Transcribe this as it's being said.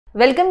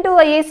Welcome to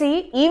IACE.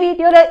 ఈ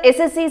వీడియోలో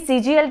SSC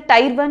CGL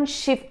tyre 1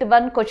 shift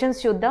 1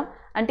 questions చూద్దాం.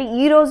 అంటే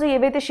ఈ రోజు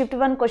ఏవైతే షిఫ్ట్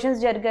 1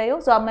 క్వశ్చన్స్ జరిగాయో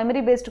సో ఆ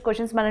మెమరీ బేస్డ్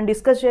క్వశ్చన్స్ మనం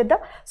డిస్కస్ చేద్దాం.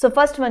 సో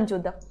ఫస్ట్ వన్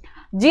చూద్దాం.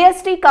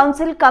 GST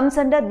council comes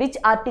under which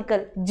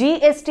article?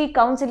 GST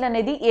council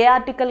అనేది ఏ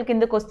ఆర్టికల్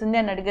కిందకు వస్తుంది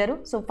అని అడిగారు.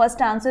 సో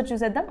ఫస్ట్ ఆన్సర్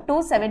చూసేద్దాం.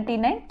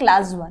 279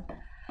 క్లాస్ 1.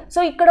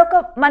 సో ఇక్కడ ఒక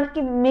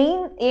మనకి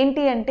మెయిన్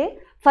ఏంటి అంటే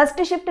ఫస్ట్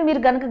షిఫ్ట్ మీరు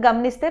కనుక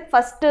గమనిస్తే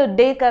ఫస్ట్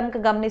డే కనుక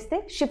గమనిస్తే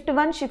షిఫ్ట్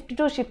 1 షిఫ్ట్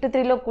 2 షిఫ్ట్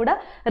 3లో కూడా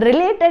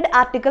రిలేటెడ్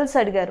ఆర్టికల్స్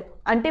అడిగారు.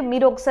 అంటే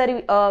మీరు ఒకసారి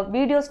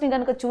వీడియోస్ని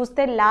కనుక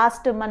చూస్తే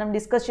లాస్ట్ మనం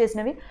డిస్కస్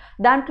చేసినవి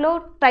దాంట్లో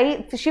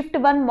షిఫ్ట్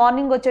 1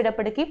 మార్నింగ్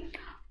వచ్చేటప్పటికి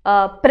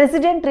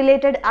ప్రెసిడెంట్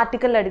రిలేటెడ్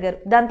ఆర్టికల్ అడిగారు.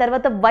 దాని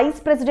తర్వాత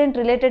వైస్ ప్రెసిడెంట్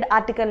రిలేటెడ్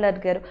ఆర్టికల్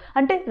అడిగారు.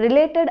 అంటే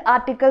రిలేటెడ్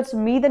ఆర్టికల్స్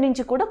మీద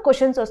నుంచి కూడా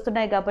క్వశ్చన్స్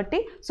వస్తున్నాయి కాబట్టి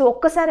సో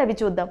ఒక్కసారి అవి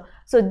చూద్దాం.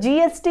 So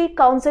GST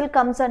council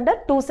comes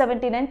under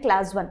 279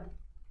 class 1.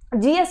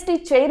 GST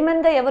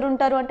చైర్మన్గా ఎవరు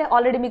ఉంటారు అంటే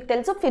ఆల్రెడీ మీకు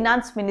తెలుసు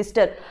ఫినాన్స్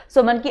మినిస్టర్. సో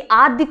మనకి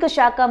ఆర్థిక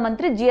శాఖ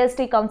మంత్రి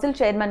GST కౌన్సిల్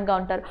చైర్మన్గా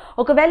ఉంటారు.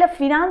 ఒకవేళ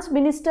ఫినాన్స్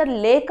మినిస్టర్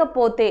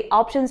లేకపోతే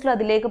ఆప్షన్స్లో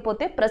అది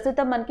లేకపోతే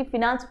ప్రస్తుతం మనకి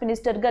ఫినాన్స్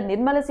మినిస్టర్గా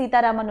నిర్మలా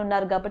సీతారామన్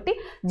ఉన్నారు కాబట్టి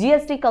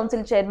GST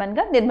కౌన్సిల్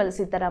చైర్మన్గా నిర్మలా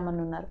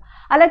సీతారామన్ ఉన్నారు.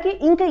 అలాగే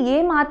ఇంకా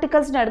ఏం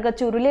ఆర్టికల్స్ని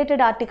అడగచ్చు?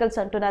 రిలేటెడ్ ఆర్టికల్స్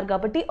అంటున్నారు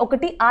కాబట్టి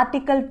ఒకటి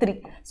ఆర్టికల్ 3.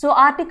 సో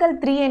ఆర్టికల్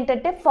 3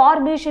 ఏంటంటే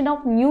formation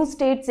of new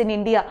states in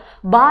India.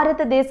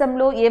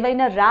 భారతదేశంలో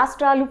ఏవైనా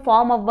రాష్ట్రాలు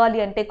ఫామ్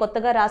అవ్వాలి అంటే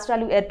కొత్తగా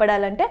రాష్ట్రాలు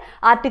ఏర్పడాలంటే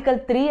ఆర్టికల్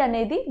 3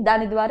 అనేది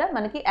దాని ద్వారా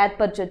మనకి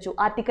ఏర్పరచవచ్చు.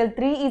 Article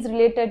 3 is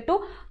related to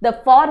the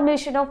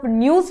formation of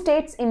new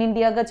states in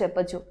ఇండియాగా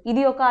చెప్పొచ్చు.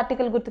 ఇది ఒక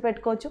ఆర్టికల్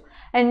గుర్తుపెట్టుకోవచ్చు.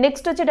 అండ్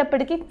నెక్స్ట్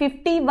వచ్చేటప్పటికి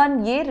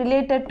 51A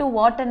రిలేటెడ్ టు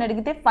వాట్ అని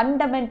అడిగితే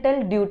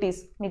ఫండమెంటల్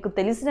డ్యూటీస్. మీకు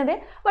తెలిసినవే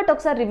బట్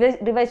ఒకసారి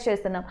రివైజ్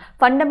చేస్తున్నాం.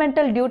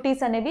 ఫండమెంటల్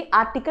డ్యూటీస్ అనేవి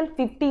ఆర్టికల్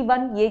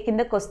 51A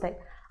కిందకు వస్తాయి.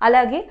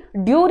 అలాగే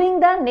డ్యూరింగ్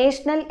ద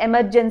నేషనల్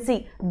ఎమర్జెన్సీ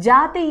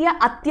జాతీయ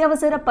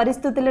అత్యవసర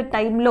పరిస్థితుల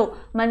టైంలో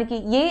మనకి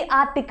ఏ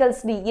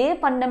ఆర్టికల్స్ని ఏ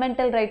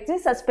ఫండమెంటల్ రైట్స్ని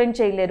సస్పెండ్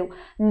చేయలేరు.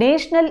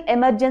 నేషనల్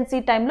ఎమర్జెన్సీ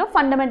టైంలో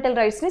ఫండమెంటల్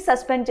రైట్స్ని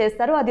సస్పెండ్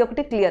చేస్తారు, అది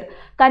ఒకటి క్లియర్.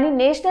 కానీ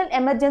నేషనల్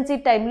ఎమర్జెన్సీ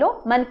టైంలో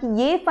మనకి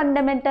ఏ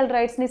ఫండమెంటల్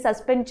రైట్స్ని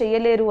సస్పెండ్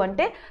చేయలేరు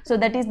అంటే so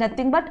that is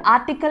nothing but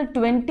article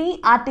 20,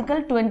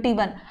 article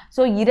 21.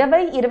 So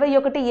 20,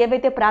 21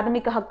 ఏవైతే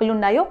ప్రాథమిక హక్కులు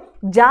ఉన్నాయో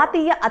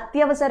జాతీయ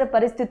అత్యవసర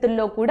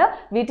పరిస్థితుల్లో కూడా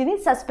వీటిని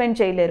సస్పెండ్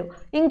చేయలేరు.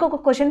 ఇంకొక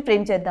క్వశ్చన్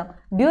ఫ్రేమ్ చేద్దాం.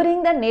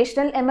 During the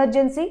national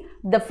emergency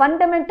the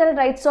fundamental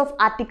rights of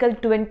article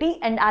 20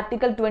 and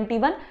article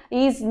 21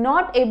 is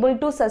not able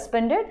to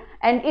suspended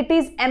and it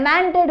is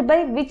amended by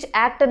which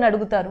act అని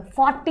అడుగుతారు.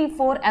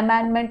 44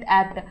 అమెండ్మెంట్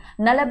యాక్ట్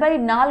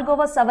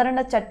 44వ సవరణ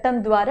చట్టం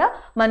ద్వారా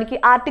మనకి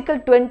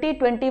ఆర్టికల్ 20,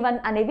 21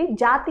 అనేవి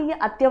జాతీయ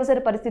అత్యవసర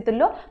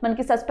పరిస్థితుల్లో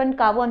మనకి సస్పెండ్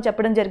కావు అని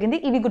చెప్పడం జరిగింది.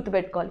 ఇవి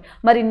గుర్తుపెట్టుకోవాలి.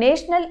 మరి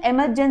నేషనల్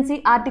ఎమర్జెన్సీ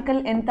ఆర్టికల్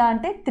ఎంత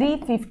అంటే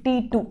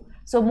 352.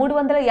 సో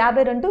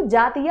 352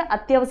 జాతీయ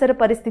అత్యవసర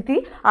పరిస్థితి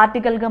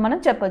ఆర్టికల్గా మనం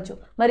చెప్పొచ్చు.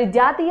 మరి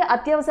జాతీయ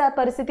అత్యవసర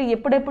పరిస్థితి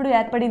ఎప్పుడెప్పుడు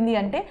ఏర్పడింది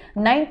అంటే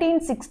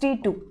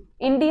 1962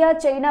 ఇండియా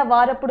చైనా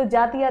వారప్పుడు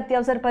జాతీయ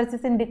అత్యవసర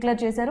పరిస్థితిని డిక్లేర్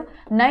చేశారు.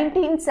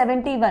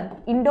 1971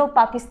 Indo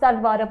Pakistan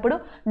వారప్పుడు.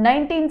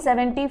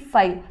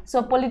 1975 so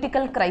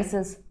political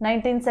crisis.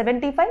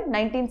 1975,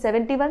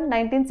 1971,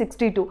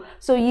 1962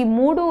 so ఈ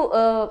మూడు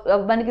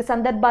మనకి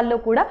సందర్భాల్లో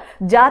కూడా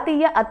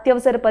జాతీయ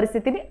అత్యవసర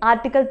పరిస్థితిని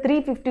ఆర్టికల్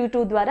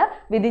 352 ద్వారా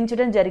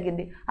విధించడం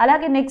జరిగింది.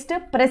 అలాగే నెక్స్ట్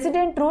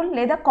ప్రెసిడెంట్ రూల్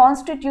లేదా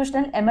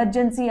కాన్స్టిట్యూషనల్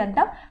ఎమర్జెన్సీ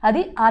అంటాం,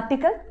 అది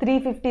ఆర్టికల్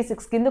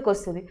 356 కిందకు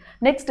వస్తుంది.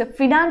 నెక్స్ట్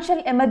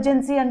ఫినాన్షియల్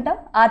ఎమర్జెన్సీ అంటాం,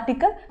 ఆర్టికల్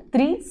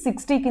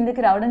 360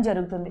 కిందకి రావడం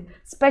జరుగుతుంది.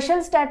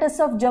 Special status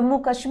of Jammu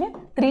Kashmir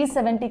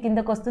 370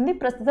 కిందకు వస్తుంది.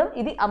 ప్రస్తుతం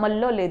ఇది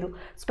అమల్లో లేదు.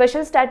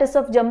 Special status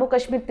of Jammu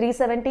Kashmir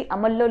 370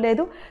 అమల్లో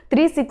లేదు.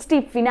 360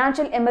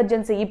 ఫినాన్షియల్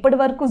ఎమర్జెన్సీ ఇప్పటి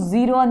వరకు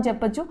 0 అని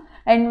చెప్పొచ్చు.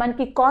 అండ్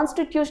మనకి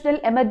కాన్స్టిట్యూషనల్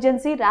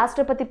ఎమర్జెన్సీ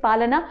రాష్ట్రపతి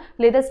పాలన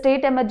లేదా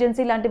స్టేట్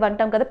ఎమర్జెన్సీ లాంటివి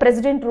అంటాం కదా,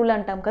 ప్రెసిడెంట్ రూల్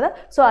అంటాం కదా,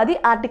 సో అది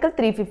ఆర్టికల్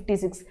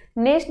 356.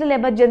 నేషనల్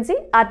ఎమర్జెన్సీ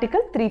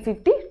ఆర్టికల్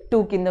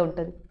 352 కింద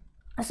ఉంటుంది.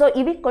 సో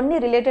ఇవి కొన్ని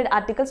రిలేటెడ్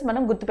ఆర్టికల్స్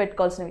మనం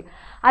గుర్తుపెట్టుకోవాల్సినవి.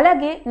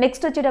 అలాగే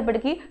నెక్స్ట్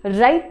వచ్చేటప్పటికి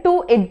రైట్ టు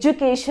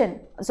ఎడ్యుకేషన్.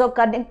 సో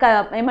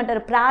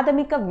ఏమంటారు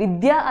ప్రాథమిక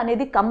విద్య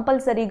అనేది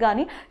కంపల్సరీగా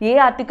అని ఏ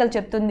ఆర్టికల్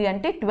చెప్తుంది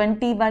అంటే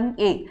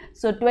 21A.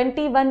 సో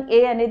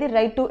 21A అనేది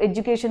రైట్ టు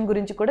ఎడ్యుకేషన్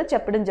గురించి కూడా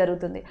చెప్పడం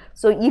జరుగుతుంది.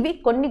 సో ఇవి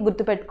కొన్ని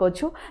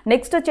గుర్తుపెట్టుకోవచ్చు.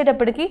 నెక్స్ట్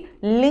వచ్చేటప్పటికి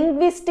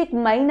లింగ్విస్టిక్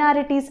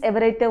మైనారిటీస్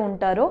ఎవరైతే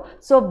ఉంటారో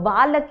సో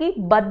వాళ్ళకి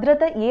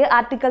భద్రత ఏ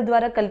ఆర్టికల్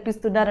ద్వారా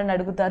కల్పిస్తున్నారని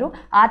అడుగుతారు.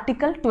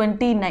 ఆర్టికల్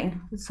 29.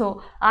 సో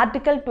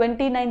ఆర్టికల్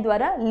 29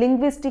 ద్వారా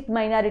లింగ్విస్టిక్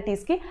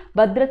మైనారిటీస్కి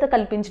భద్రత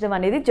కల్పించడం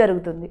అనేది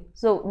జరుగుతుంది.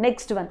 సో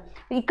నెక్స్ట్ వన్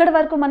ఇక్కడ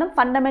వరకు మనం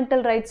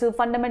ఫండమెంటల్ రైట్స్,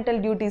 ఫండమెంటల్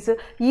డ్యూటీస్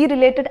ఈ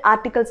రిలేటెడ్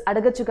ఆర్టికల్స్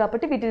అడగచ్చు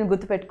కాబట్టి వీటిని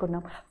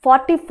గుర్తుపెట్టుకున్నాం.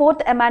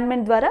 44th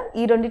అమెండ్మెంట్ ద్వారా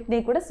ఈ రెండింటినీ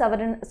కూడా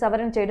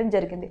సవరణ చేయడం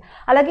జరిగింది.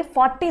 అలాగే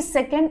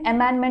 42nd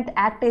అమెండ్మెంట్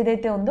యాక్ట్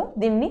ఏదైతే ఉందో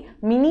దీన్ని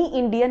మినీ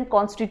ఇండియన్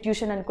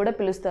కాన్స్టిట్యూషన్ అని కూడా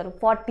పిలుస్తారు.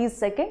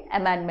 42nd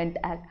amendment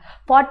act.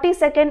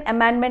 42nd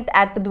amendment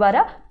act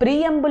ద్వారా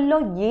ప్రియంబుల్లో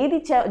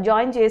ఏది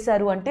జాయిన్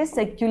చేశారు అంటే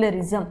సెక్యులర్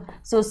సెక్యులరిజం.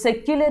 సో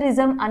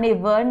సెక్యులరిజం అనే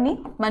వర్డ్ని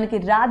మనకి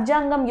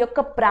రాజ్యాంగం యొక్క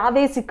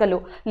ప్రావేశికలో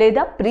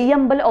లేదా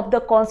ప్రియంబల్ ఆఫ్ ద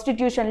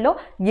కాన్స్టిట్యూషన్లో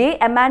ఏ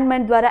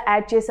అమెండ్మెంట్ ద్వారా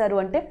యాడ్ చేశారు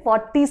అంటే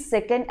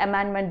 42nd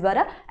అమెండ్మెంట్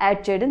ద్వారా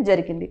యాడ్ చేయడం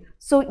జరిగింది.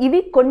 సో ఇవి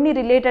కొన్ని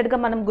రిలేటెడ్గా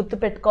మనం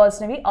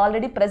గుర్తుపెట్టుకోవాల్సినవి.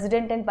 Already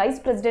president and vice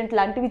president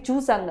లాంటివి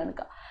చూసాం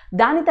కనుక.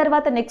 దాని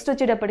తర్వాత నెక్స్ట్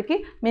వచ్చేటప్పటికి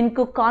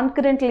మీకు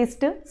concurrent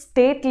list,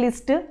 state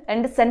list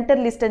and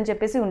centre list అని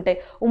చెప్పేసి ఉంటాయి.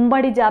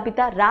 ఉమ్మడి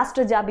జాబితా,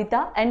 రాష్ట్ర జాబితా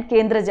అండ్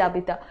కేంద్ర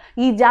జాబితా.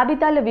 ఈ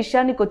జాబితాల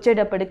విషయానికి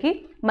వచ్చేటప్పటికి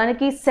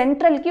మనకి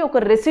సెంట్రల్కి ఒక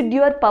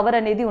రెసిడ్యూయర్ పవర్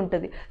అనేది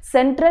ఉంటుంది.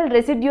 సెంట్రల్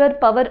రెసిడ్యూయర్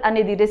పవర్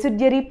అనేది,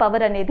 రెసిడ్యూరీ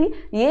పవర్ అనేది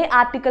ఏ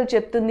ఆర్టికల్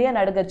చెప్తుంది అని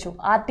అడగచ్చు.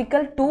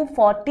 Article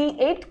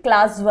 248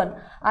 class 1.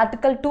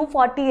 ఆర్టికల్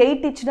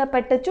 248 ఇచ్చిన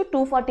పెట్టచ్చు,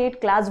 248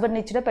 క్లాస్ 1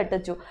 ఇచ్చిన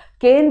పెట్టచ్చు.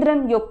 కేంద్రం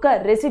యొక్క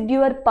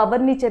రెసిడ్యూయర్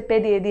పవర్ని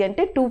చెప్పేది ఏది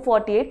అంటే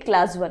 248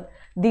 క్లాస్ 1.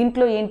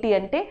 దీంట్లో ఏంటి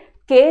అంటే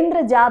కేంద్ర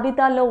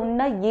జాబితాలో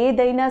ఉన్న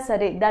ఏదైనా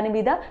సరే దాని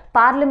మీద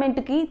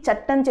పార్లమెంట్కి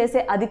చట్టం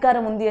చేసే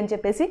అధికారం ఉంది అని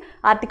చెప్పేసి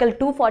ఆర్టికల్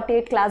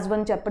 248 క్లాస్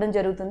 1 చెప్పడం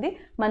జరుగుతుంది.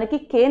 మనకి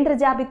కేంద్ర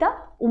జాబితా,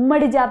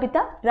 ఉమ్మడి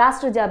జాబితా,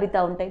 రాష్ట్ర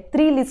జాబితా ఉంటాయి.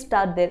 3 list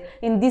are there.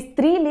 In this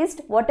 3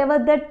 list what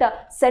ever that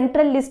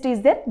central list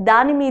is there,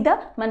 దాని మీద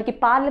మనకి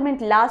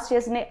పార్లమెంట్ లాస్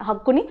చేసిన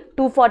హక్కుని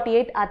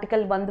 248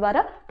 ఆర్టికల్ 1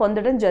 ద్వారా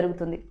పొందడం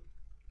జరుగుతుంది.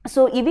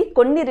 సో ఇవి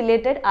కొన్ని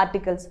రిలేటెడ్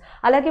ఆర్టికల్స్.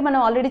 అలాగే మనం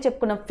ఆల్రెడీ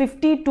చెప్పుకున్నాం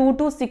 52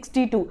 to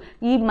 62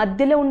 ఈ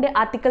మధ్యలో ఉండే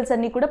ఆర్టికల్స్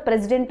అన్నీ కూడా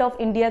ప్రెసిడెంట్ ఆఫ్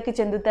ఇండియాకి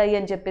చెందుతాయి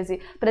అని చెప్పేసి,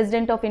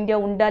 ప్రెసిడెంట్ ఆఫ్ ఇండియా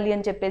ఉండాలి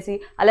అని చెప్పేసి.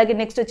 అలాగే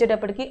నెక్స్ట్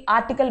వచ్చేటప్పటికి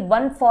ఆర్టికల్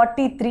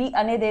 143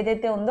 అనేది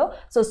ఏదైతే ఉందో,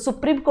 సో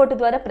సుప్రీంకోర్టు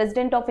ద్వారా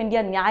ప్రెసిడెంట్ ఆఫ్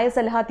ఇండియా న్యాయ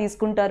సలహా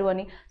తీసుకుంటారు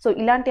అని. సో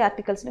ఇలాంటి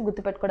ఆర్టికల్స్ని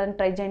గుర్తుపెట్టుకోవడానికి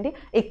ట్రై చేయండి.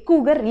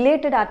 ఎక్కువగా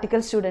రిలేటెడ్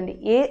ఆర్టికల్స్ చూడండి,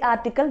 ఏ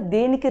ఆర్టికల్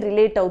దేనికి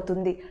రిలేట్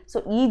అవుతుంది. సో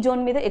ఈ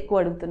జోన్ మీద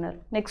ఎక్కువ అడుగుతున్నారు.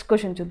 నెక్స్ట్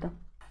క్వశ్చన్ చూద్దాం.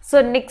 సో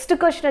నెక్స్ట్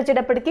క్వశ్చన్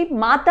వచ్చేటప్పటికి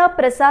మాతా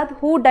Prasad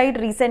who died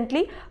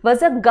recently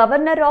was a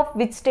governor of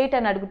which state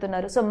అని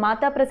అడుగుతున్నారు. సో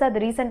మాతా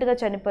ప్రసాద్ రీసెంట్గా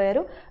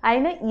చనిపోయారు.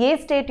 ఆయన ఏ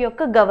స్టేట్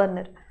యొక్క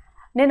గవర్నర్?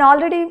 నేను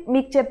ఆల్రెడీ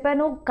మీకు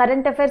చెప్పాను,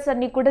 కరెంట్ అఫైర్స్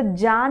అన్నీ కూడా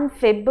జాన్,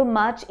 ఫెబ్,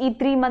 మార్చ్ ఈ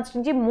 3 మంత్స్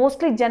నుంచి,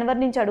 మోస్ట్లీ జనవరి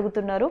నుంచి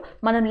అడుగుతున్నారు.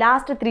 మనం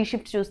లాస్ట్ 3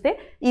 షిఫ్ట్స్ చూస్తే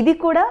ఇది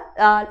కూడా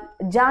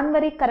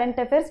జనవరి కరెంట్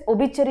అఫైర్స్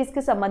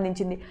ఒబిచరీస్కి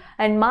సంబంధించింది.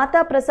 And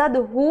Mata Prasad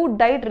who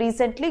died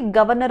recently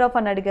governor of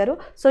అని అడిగారు.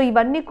 సో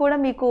ఇవన్నీ కూడా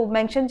మీకు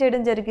మెన్షన్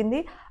చేయడం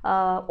జరిగింది.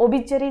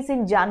 ఒబిచరీస్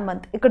ఇన్ జాన్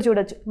మంత్ ఇక్కడ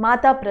చూడొచ్చు.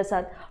 మాతా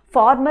Prasad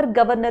farmer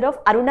governor of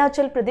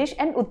Arunachal Pradesh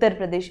and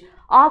Uttar Pradesh.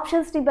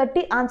 ఆప్షన్స్ని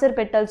బట్టి ఆన్సర్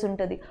పెట్టాల్సి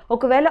ఉంటుంది.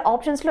 ఒకవేళ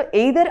ఆప్షన్స్లో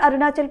ఎయిదర్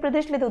అరుణాచల్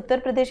ప్రదేశ్ లేదా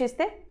ఉత్తరప్రదేశ్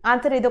ఇస్తే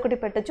ఆన్సర్ ఏదో ఒకటి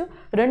పెట్టచ్చు.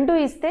 2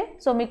 ఇస్తే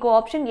సో మీకు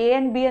ఆప్షన్ ఏ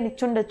అండ్ బి అని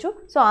ఇచ్చుండొచ్చు.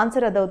 So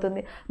answer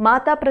అదవుతుంది.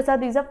 Mata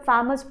Prasad is a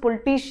famous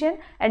politician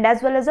and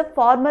as well as a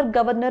farmer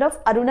governor of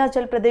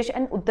Arunachal Pradesh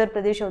and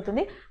Uttar Pradesh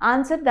అవుతుంది.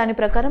 ఆన్సర్ దాని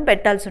ప్రకారం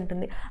పెట్టాల్సి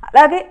ఉంటుంది.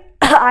 అలాగే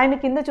ఆయన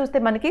కింద చూస్తే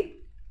మనకి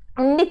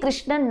ఉన్ని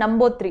కృష్ణన్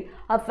నంబోత్రి,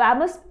 ఆ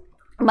ఫేమస్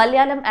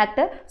మలయాళం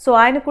యాక్టర్. సో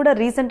ఆయన కూడా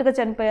రీసెంట్గా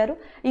చనిపోయారు.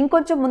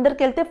 ఇంకొంచెం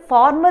ముందరికి వెళ్తే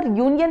ఫార్మర్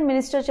యూనియన్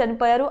మినిస్టర్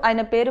చనిపోయారు.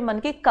 ఆయన పేరు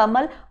మనకి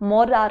కమల్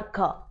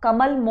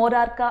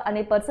మోరార్కా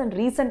అనే పర్సన్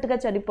రీసెంట్గా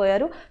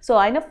చనిపోయారు. సో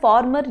ఆయన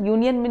farmer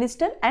union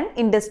minister and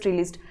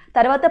industrialist.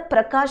 తర్వాత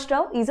ప్రకాష్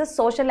రావు ఈజ్ అ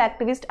సోషల్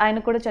యాక్టివిస్ట్. ఆయన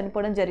కూడా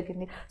చనిపోవడం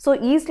జరిగింది. సో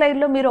ఈ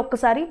స్లైడ్లో మీరు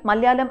ఒక్కసారి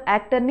మలయాళం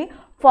యాక్టర్ని,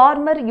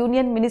 ఫార్మర్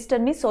యూనియన్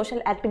మినిస్టర్ని,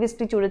 సోషల్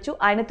యాక్టివిస్ట్ని చూడొచ్చు.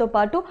 ఆయనతో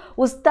పాటు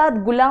ఉస్తాద్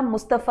గులాం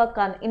ముస్తఫా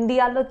ఖాన్,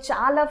 ఇండియాలో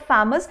చాలా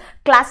ఫేమస్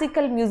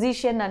క్లాసికల్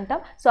మ్యూజిషియన్ అంటాం.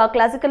 సో ఆ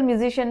క్లాసికల్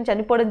మ్యూజిషియన్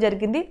చనిపోవడం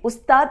జరిగింది,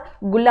 ఉస్తాద్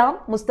గులాం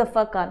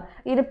ముస్తఫా ఖాన్.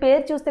 ఈయన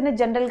పేరు చూస్తేనే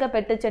జనరల్గా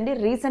పెట్టచ్చండి.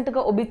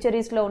 రీసెంట్గా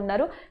ఒబిచరీస్లో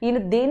ఉన్నారు.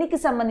 ఈయన దేనికి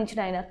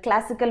సంబంధించిన, ఆయన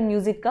క్లాసికల్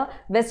మ్యూజిక్కా,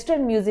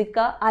 వెస్టర్న్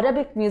మ్యూజిక్కా,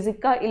 అరబిక్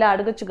మ్యూజిక్కా ఇలా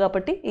అడగచ్చు.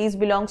 కాబట్టి is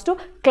belongs to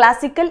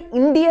classical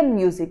Indian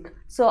music.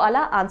 So అలా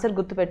ఆన్సర్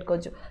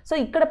గుర్తుపెట్టుకోవచ్చు. సో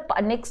ఇక్కడ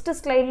నెక్స్ట్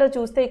స్లైడ్లో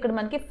చూస్తే ఇక్కడ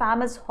మనకి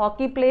famous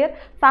hockey player,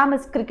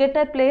 famous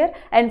cricketer player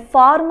and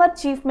former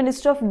chief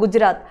minister of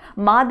Gujarat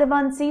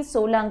మాధవాన్సి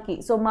Solanki.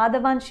 So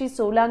మాధవాన్సి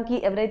Solanki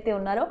ఎవరైతే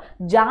ఉన్నారో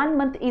జాన్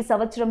మంత్ ఈ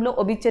సంవత్సరంలో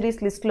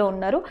ఒబిచరీస్ లిస్ట్లో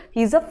ఉన్నారు.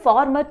 He's a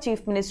former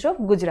chief minister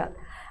of Gujarat.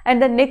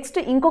 And the next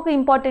ఇంకొక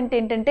ఇంపార్టెంట్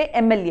ఏంటంటే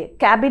MLA,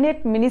 cabinet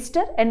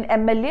minister and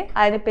MLA.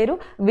 ఆయన పేరు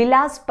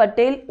Vilas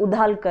Patel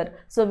ఉదాల్కర్.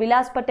 So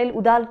Vilas Patel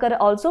ఉదాల్కర్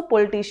also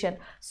politician.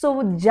 So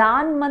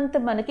John month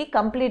మనకి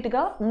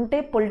కంప్లీట్గా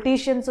ఉంటే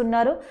పొలిటీషియన్స్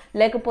ఉన్నారు,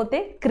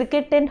 లేకపోతే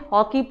క్రికెట్ అండ్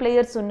హాకీ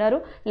ప్లేయర్స్ ఉన్నారు,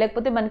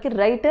 లేకపోతే మనకి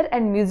రైటర్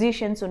అండ్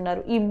మ్యూజిషియన్స్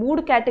ఉన్నారు. ఈ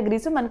 3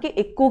 కేటగిరీస్ మనకి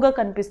ఎక్కువగా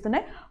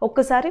కనిపిస్తున్నాయి.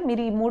 ఒక్కసారి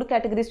మీరు ఈ 3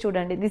 కేటగిరీస్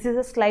చూడండి. This is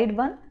a slide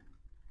 1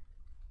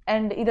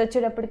 and ఇది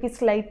వచ్చేటప్పటికి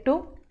slide 2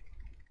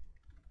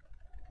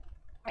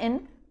 in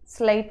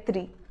slide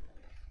 3.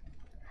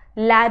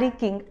 Lorry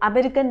king,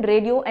 American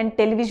radio and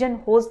television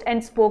host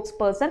and spokes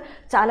person,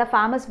 చాలా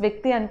ఫేమస్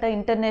వ్యక్తి అంట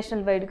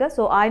ఇంటర్నేషనల్ వైడ్గా.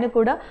 సో ఆయన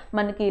కూడా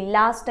మనకి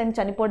లాస్ట్ టైం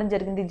చనిపోవడం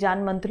జరిగింది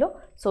జాన్ మంత్లో.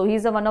 So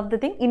he's a one of the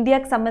thing.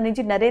 ఇండియాకి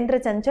సంబంధించి Narendra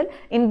Chanchal,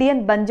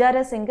 Indian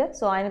Banjara singer.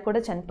 So ఆయన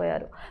కూడా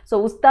చనిపోయారు. సో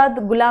ఉస్తాద్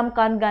గులాం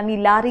ఖాన్ కానీ,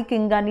 లారీ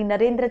కింగ్ కానీ,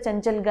 నరేంద్ర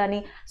చంచల్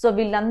కానీ, సో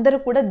వీళ్ళందరూ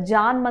కూడా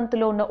జాన్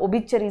మంత్లో ఉన్న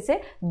ఒబిచరీసే.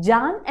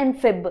 జాన్ అండ్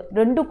ఫెబ్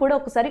 2 కూడా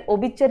ఒకసారి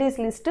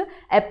ఒబిచరీస్ లిస్ట్,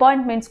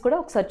 అపాయింట్మెంట్స్ కూడా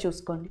ఒకసారి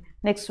చూసుకోండి.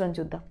 నెక్స్ట్ వన్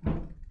చూద్దాం.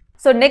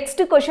 So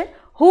next question,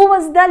 who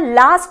was the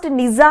last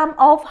Nizam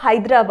of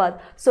Hyderabad?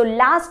 So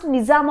last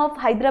Nizam of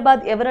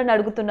Hyderabad ఎవరని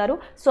అడుగుతున్నారు.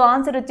 సో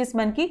ఆన్సర్ వచ్చేసి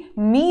మనకి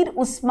Mir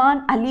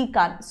Osman Ali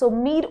Khan. So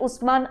Mir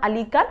Osman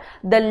Ali Khan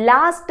the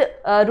last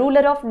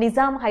ruler of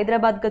Nizam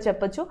హైదరాబాద్గా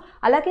చెప్పొచ్చు.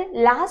 అలాగే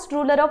last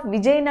ruler of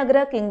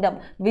Vijayanagara Kingdom,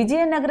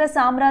 Vijayanagara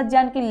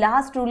సామ్రాజ్యానికి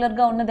లాస్ట్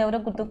రూలర్గా ఉన్నది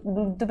ఎవరో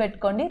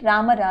గుర్తుపెట్టుకోండి,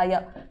 Ramaraya.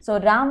 So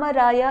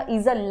Ramaraya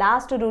is a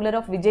last ruler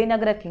of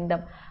Vijayanagara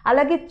Kingdom.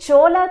 అలాగే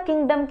చోళా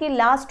కింగ్డమ్కి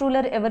లాస్ట్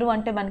రూలర్ ఎవరు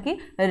అంటే మనకి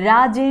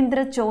Rajendra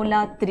Chola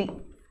III.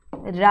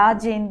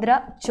 Rajendra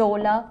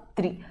Chola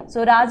III. So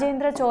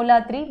Rajendra Chola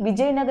III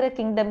Vijayanagara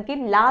కింగ్డమ్కి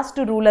last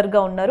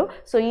రూలర్గా ఉన్నారు.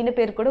 సో ఈయన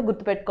పేరు కూడా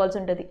గుర్తుపెట్టుకోవాల్సి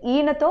ఉంటుంది.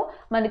 ఈయనతో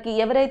మనకి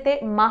ఎవరైతే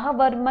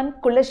మహావర్మన్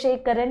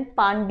కులశేఖరన్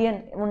పాండ్యన్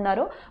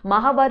ఉన్నారో,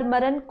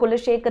 మహావర్మరన్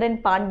కులశేఖరన్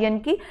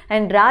పాండ్యన్కి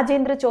అండ్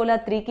రాజేంద్ర చోళా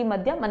IIIకి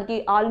మధ్య మనకి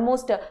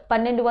ఆల్మోస్ట్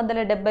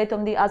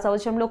 1279 ఆ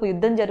సంవత్సరంలో ఒక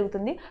యుద్ధం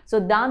జరుగుతుంది. సో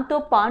దాంతో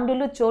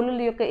పాండ్యులు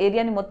చోళుల యొక్క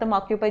ఏరియాని మొత్తం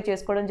ఆక్యుపై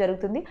చేసుకోవడం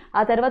జరుగుతుంది.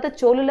 ఆ తర్వాత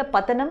చోళుల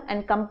పతనం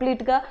అండ్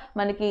కంప్లీట్గా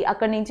మనకి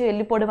అక్కడి నుంచి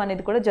వెళ్ళిపోవడం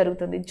అనేది కూడా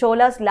జరుగుతుంది.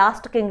 చోళాస్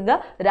లాస్ట్ కింగ్గా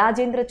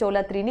రాజేంద్ర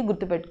చోళా IIIని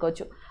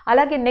గుర్తుపెట్టుకోవచ్చు.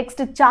 అలాగే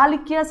next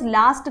Chalukyas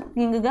last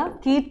కింగ్గా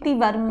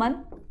Kirtivarman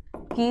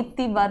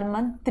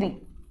III.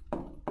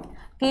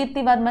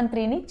 Kirtivarman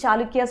IIIని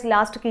Chalukyas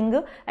last king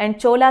and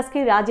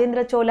చోళాస్కి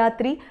Rajendra Chola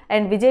III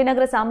and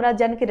Vijayanagara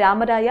సామ్రాజ్యానికి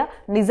రామరాయ,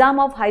 నిజాం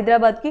ఆఫ్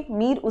హైదరాబాద్కి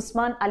మీర్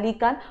ఉస్మాన్ అలీ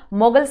ఖాన్,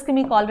 మొఘల్స్కి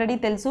మీకు ఆల్రెడీ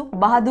తెలుసు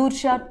Bahadur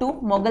Shah II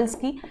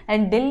మొఘల్స్కి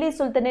and Delhi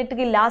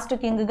సుల్తనేట్కి last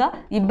కింగ్గా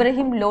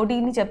Ibrahim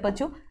లోడీని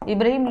చెప్పొచ్చు.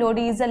 Ibrahim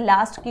Lodi is the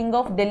last king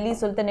of Delhi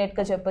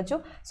సుల్తనేట్గా చెప్పొచ్చు.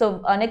 సో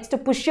నెక్స్ట్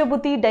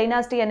పుష్యభుతి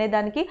డైనాసిటీ అనే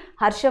దానికి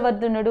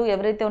హర్షవర్ధనుడు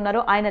ఎవరైతే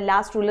ఉన్నారో ఆయన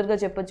లాస్ట్ రూలర్గా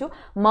చెప్పొచ్చు.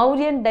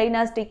 మౌర్యన్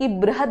డైనాసిటీకి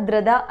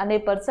బృహద్రథ అనే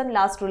పర్సన్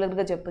లాస్ట్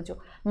రూలర్గా చెప్పొచ్చు.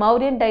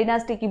 Mauryan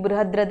డైనాసిటీకి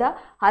Brihadratha,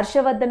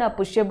 Harshavardhana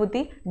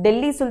పుష్యభుతి,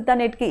 Delhi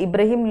సుల్తానేట్కి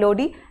Ibrahim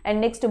Lodi and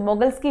next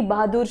మొఘల్స్కి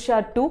Bahadur Shah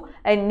II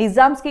and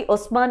నిజాంస్కి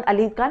Osman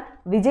Ali Khan,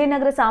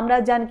 Vijayanagara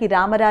సామ్రాజ్యానికి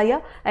Ramaraya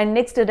and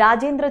next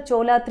Rajendra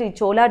Chola III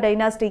Chola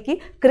డైనాసిటీకి,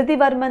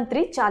 కృతివర్మన్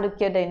III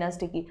Chalukya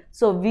డైనాసిటీకి.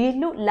 So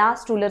వీళ్ళు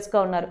లాస్ట్ రూలర్స్గా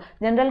ఉన్నారు.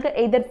 జనరల్గా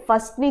ఎయిదర్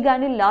ఫస్ట్ని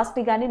కానీ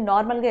లాస్ట్ని కానీ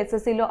నార్మల్గా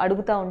ఎస్ఎస్సిలో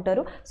అడుగుతూ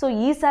ఉంటారు. సో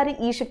ఈసారి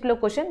ఈ షిఫ్ట్లో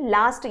క్వశ్చన్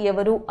లాస్ట్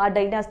ఎవరు ఆ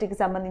డైనాసిటీకి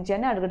సంబంధించి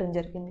అని అడగడం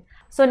జరిగింది.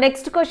 So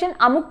next question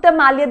Amukta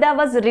Malyada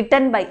was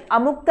written by.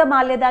 Amukta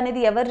Malyada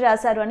అనేది ఎవరు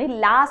రాశారు అని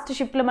లాస్ట్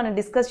షిఫ్ట్లో మనం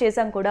డిస్కస్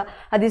చేసాం కూడా,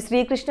 అది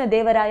శ్రీకృష్ణ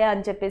దేవరాయ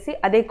అని చెప్పేసి.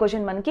 అదే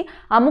క్వశ్చన్ మనకి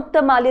Amukta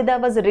Malyada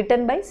was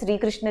written by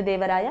Srikrishna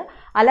Devaraya.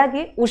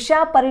 అలాగే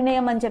ఉషా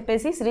పరిణయం అని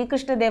చెప్పేసి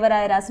శ్రీకృష్ణ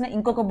దేవరాయ రాసిన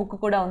ఇంకొక బుక్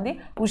కూడా ఉంది,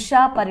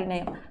 ఉషా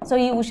పరిణయం. సో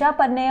ఈ ఉషా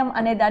పరిణయం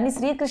అనే దాన్ని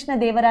శ్రీకృష్ణ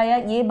దేవరాయ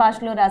ఏ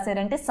భాషలో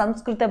రాశారంటే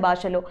సంస్కృత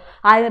భాషలో.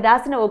 ఆయన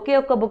రాసిన ఒకే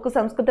ఒక్క బుక్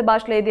సంస్కృత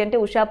భాషలో ఏది అంటే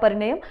ఉషా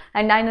పరిణయం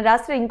అండ్ ఆయన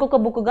రాసిన ఇంకొక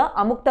బుక్గా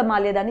అముక్త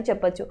మాల్యద అని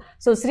చెప్పొచ్చు.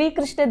 సో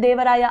శ్రీకృష్ణ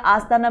దేవరాయ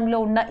ఆస్థానంలో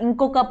ఉన్న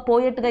ఇంకొక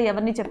పోయట్గా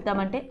ఎవరిని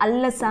చెప్తామంటే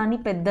అల్లసాని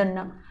పెద్దన్న.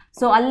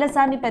 సో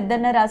అల్లసాని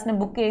పెద్దన్న రాసిన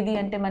బుక్ ఏది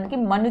అంటే మనకి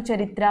మను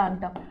చరిత్ర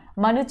అంటాం.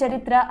 మను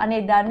చరిత్ర అనే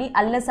దాన్ని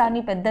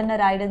అల్లసాని పెద్దన్న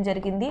రాయడం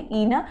జరిగింది.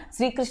 ఈయన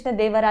శ్రీకృష్ణ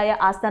దేవరాయ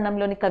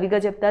ఆస్థానంలోని కవిగా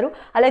చెప్తారు.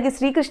 అలాగే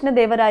శ్రీకృష్ణ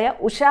దేవరాయ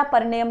ఉషా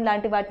పరిణయం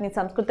లాంటి వాటిని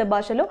సంస్కృత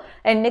భాషలో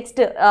అండ్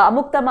నెక్స్ట్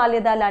అముక్త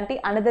మాల్యద లాంటి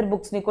అనదర్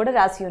బుక్స్ని కూడా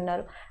రాసి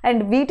ఉన్నారు.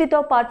 అండ్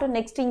వీటితో పాటు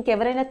నెక్స్ట్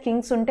ఇంకెవరైనా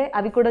కింగ్స్ ఉంటే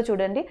అవి కూడా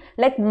చూడండి.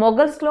 లైక్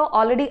మొఘల్స్లో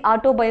ఆల్రెడీ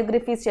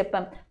ఆటోబయోగ్రఫీస్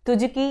చెప్పాం.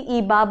 తుజుకి ఈ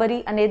బాబరీ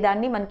అనే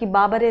దాన్ని మనకి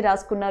బాబరే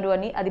రాసుకున్నారు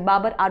అని, అది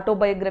బాబర్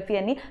ఆటోబయోగ్రఫీ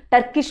అని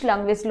టర్కిష్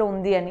లాంగ్వేజ్లో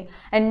ఉంది అని.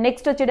 అండ్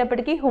నెక్స్ట్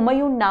వచ్చేటప్పటికి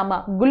హుమయూన్ నామా,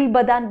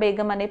 గుల్బదాన్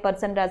బేగం అనే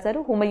పర్సన్ రాశారు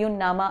హుమయూన్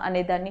నామా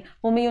అనే దాన్ని,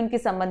 హుమయూన్కి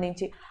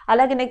సంబంధించి.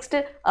 అలాగే నెక్స్ట్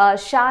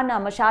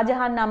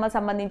షాజహాన్ నామా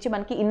సంబంధించి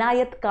మనకి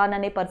ఇనాయత్ ఖాన్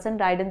అనే పర్సన్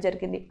రాయడం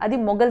జరిగింది, అది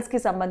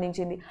మొఘల్స్కి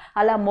సంబంధించింది.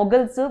 అలా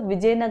మొఘల్స్,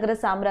 విజయనగర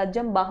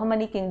సామ్రాజ్యం,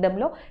 బహమనీ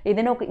కింగ్డమ్లో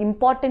ఏదైనా ఒక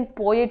ఇంపార్టెంట్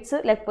పోయిట్స్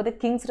లేకపోతే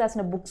కింగ్స్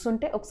రాసిన బుక్స్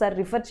ఉంటే ఒకసారి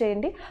రిఫర్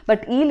చేయండి.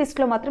 బట్ ఈ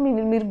లిస్ట్లో మాత్రం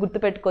మీరు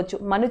గుర్తుపెట్టుకోవచ్చు.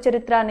 మను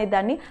చరిత్ర అనే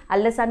దాన్ని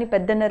అల్లసాని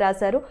పెద్దన్న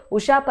రాశారు.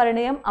 ఉషా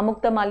పరిణయం,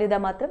 అముక్త మాల్యద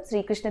మాత్రం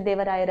శ్రీకృష్ణ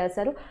దేవరాయ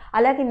రాశారు.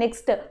 అలాగే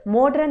నెక్స్ట్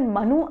మోడ్రన్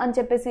మను అని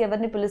చెప్పేసి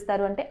ఎవరిని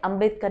పిలుస్తారు అంటే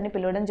అంబేద్కర్ని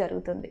పిలవడం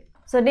జరుగుతుంది.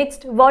 So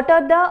next what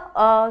are the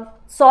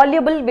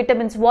soluble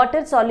vitamins,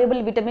 water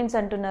soluble vitamins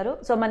అంటున్నారు.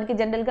 సో మనకి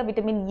జనరల్గా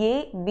vitamin A,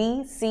 B,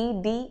 C,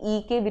 D,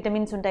 ఈకే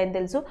vitamins ఉంటాయని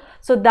తెలుసు.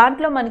 సో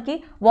దాంట్లో మనకి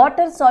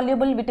వాటర్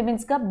సాల్యుబుల్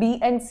విటమిన్స్గా బి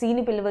అండ్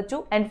సిని పిలవచ్చు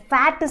అండ్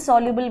ఫ్యాట్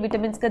సాల్యుబుల్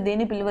విటమిన్స్గా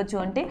దేని పిలవచ్చు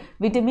అంటే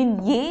vitamin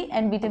A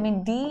and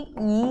vitamin D,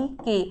 ఈ,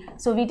 కే.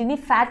 సో వీటిని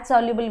ఫ్యాట్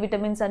సాల్యుబుల్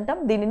విటమిన్స్ అంటాం,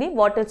 దీనిని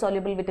వాటర్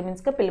సాల్యుబుల్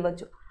విటమిన్స్గా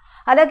పిలవచ్చు.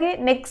 అలాగే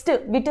నెక్స్ట్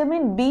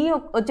విటమిన్ బి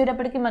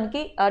వచ్చేటప్పటికి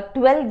మనకి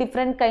 12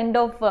 డిఫరెంట్ కైండ్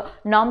ఆఫ్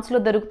నామ్స్లో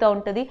దొరుకుతూ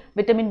ఉంటుంది.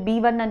 విటమిన్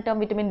B1 అంటాం,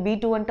 విటమిన్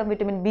B2 అంటాం,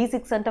 విటమిన్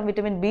B6 అంటాం,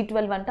 విటమిన్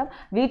B12 అంటాం.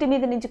 వీటి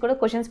మీద నుంచి కూడా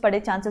క్వశ్చన్స్ పడే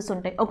ఛాన్సెస్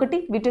ఉంటాయి. ఒకటి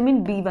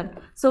vitamin B1.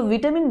 So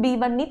vitamin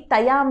B1ని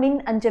thiamine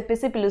అని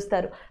చెప్పేసి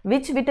పిలుస్తారు.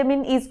 Which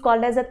vitamin is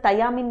called as a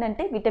thiamine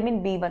అంటే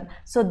విటమిన్ B1.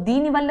 సో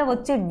దీనివల్ల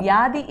వచ్చే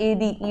వ్యాధి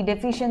ఏది, ఈ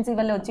డెఫిషియన్సీ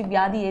వల్ల వచ్చే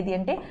వ్యాధి ఏది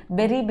అంటే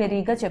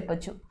బెరీబెరీగా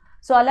చెప్పొచ్చు.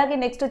 సో అలాగే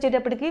నెక్స్ట్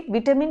వచ్చేటప్పటికి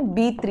vitamin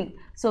B3.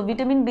 So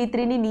vitamin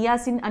B3ని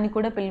niacin అని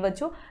కూడా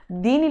పిలవచ్చు.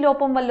 దీని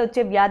లోపం వల్ల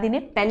వచ్చే వ్యాధిని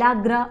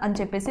పెలాగ్రా అని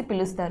చెప్పేసి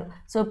పిలుస్తారు.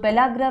 సో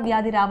పెలాగ్రా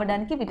వ్యాధి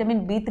రావడానికి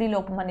విటమిన్ B3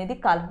 లోపం అనేది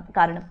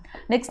కారణం.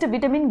 నెక్స్ట్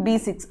విటమిన్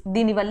B6,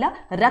 దీనివల్ల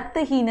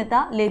రక్తహీనత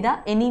లేదా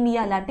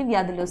ఎనీమియా లాంటి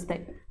వ్యాధులు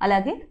వస్తాయి.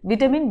 అలాగే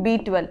విటమిన్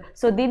B12,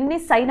 సో దీనిని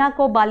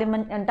సైనాకోబాలియం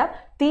అంట.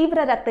 తీవ్ర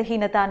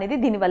రక్తహీనత అనేది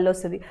దీనివల్ల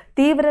వస్తుంది.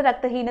 తీవ్ర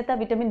రక్తహీనత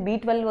విటమిన్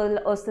B12 వల్ల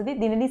వస్తుంది.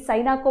 దీనిని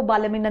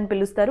సైనాకోబాలమిన్ అని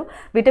పిలుస్తారు.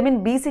 విటమిన్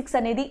B6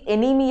 అనేది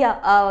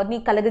ఎనీమియాని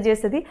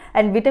కలగజేస్తుంది.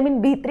 And vitamin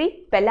B3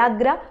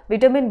 పెలాగ్రా,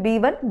 vitamin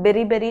B1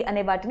 beriberi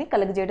అనే వాటిని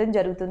కలగజేయడం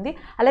జరుగుతుంది.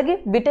 అలాగే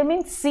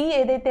విటమిన్ C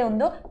ఏదైతే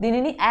ఉందో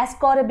దీనిని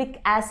ఆస్కార్బిక్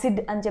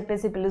యాసిడ్ అని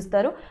చెప్పేసి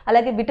పిలుస్తారు.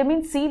 అలాగే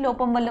విటమిన్ C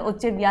లోపం వల్ల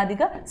వచ్చే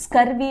వ్యాధిగా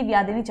స్కర్వీ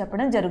వ్యాధిని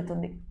చెప్పడం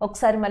జరుగుతుంది.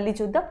 ఒకసారి మళ్ళీ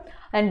చూద్దాం.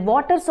 అండ్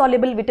వాటర్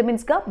సాల్యుబుల్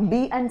విటమిన్స్ గా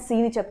B అండ్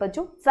C ని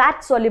చెప్పొచ్చు.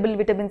 ఫ్యాట్ సాల్యుబుల్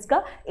విటమిన్స్ గా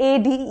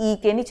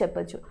ADEK ని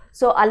చెప్పొచ్చు.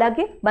 సో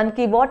అలాగే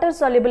మనకి వాటర్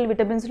సాల్యుబుల్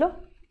విటమిన్స్ లో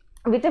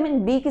విటమిన్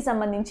బికి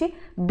సంబంధించి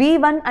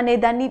B1 అనే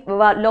దాన్ని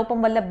లోపం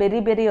వల్ల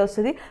బెరీ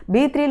వస్తుంది.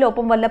 B3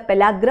 లోపం వల్ల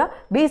పెలాగ్రా,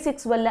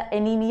 B6 వల్ల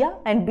ఎనీమియా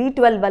అండ్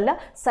B12 వల్ల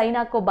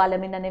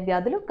సైనాకోబాలమిన్ అనే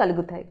వ్యాధులు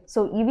కలుగుతాయి.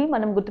 సో ఇవి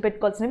మనం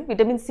గుర్తుపెట్టుకోవాల్సినవి.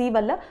 విటమిన్ సి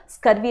వల్ల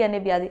స్కర్వీ అనే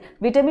వ్యాధి,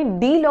 విటమిన్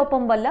డి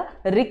లోపం వల్ల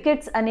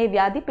రికెట్స్ అనే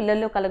వ్యాధి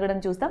పిల్లల్లో కలగడం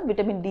చూస్తాం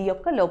విటమిన్ డి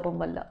యొక్క లోపం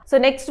వల్ల. So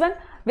next one,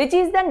 which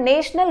is the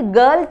national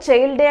girl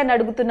child day అని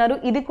అడుగుతున్నారు.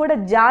 ఇది కూడా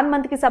జాన్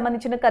మంత్ కి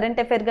సంబంధించిన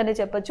కరెంట్ అఫైర్ గానే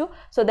చెప్పొచ్చు.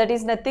 So that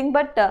is nothing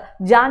but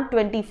John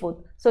 24th.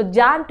 So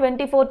John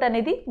 24th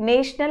అనేది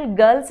నేషనల్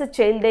గర్ల్స్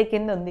చైల్డ్ డే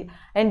కింద ఉంది.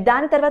 అండ్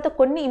దాని తర్వాత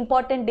కొన్ని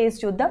ఇంపార్టెంట్ డేస్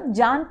చూద్దాం.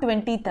 John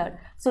 23rd.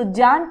 So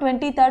John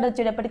 23rd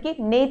వచ్చేటప్పటికి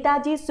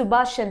నేతాజీ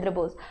సుభాష్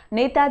చంద్రబోస్.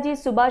 నేతాజీ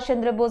సుభాష్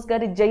చంద్రబోస్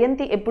గారి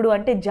జయంతి ఎప్పుడు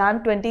అంటే John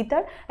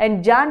 23rd. And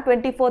John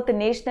 24th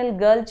national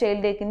girl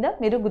child day కింద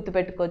మీరు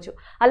గుర్తుపెట్టుకోవచ్చు.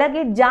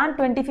 అలాగే John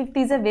 25th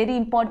is a very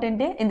important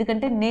day,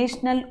 ఎందుకంటే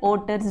national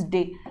voters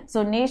day.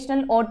 So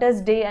national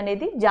voters day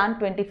అనేది జాన్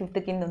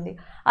 25th కింద ఉంది.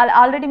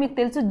 ఆల్రెడీ మీకు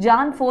తెలుసు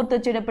జాన్ 4th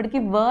వచ్చేటప్పటికి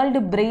వరల్డ్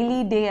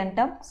బ్రెయిలీ డే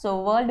అంటాం. So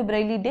world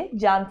Braille day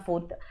John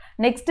 4th.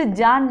 Next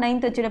John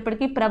 9th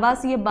వచ్చేటప్పటికి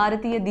ప్రవాసీయ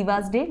భారతీయ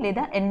Diwas day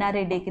లేదా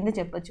NRA డే కింద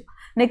చెప్పొచ్చు.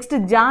 నెక్స్ట్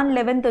జాన్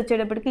 11th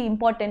వచ్చేటప్పటికి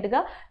ఇంపార్టెంట్గా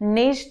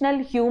national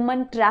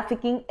human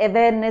trafficking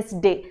awareness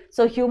day.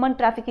 So human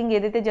trafficking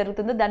ఏదైతే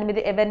జరుగుతుందో దాని మీద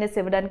అవేర్నెస్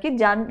ఇవ్వడానికి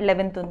జాన్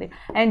 11th ఉంది.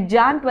 అండ్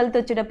జాన్ 12th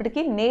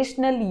వచ్చేటప్పటికి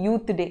national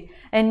youth day.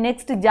 And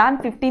next John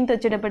 15th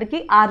వచ్చేటప్పటికి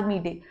army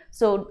day.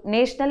 So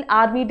national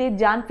army day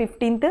John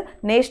 15th,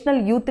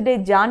 national youth day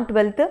John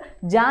 12th,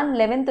 John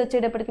 11th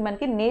వచ్చేటప్పటికి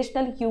మనకి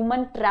national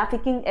human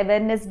trafficking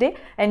awareness day.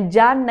 And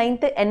John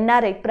 9th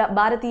NRA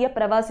Bharatiya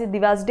Pravasi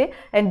Diwas day.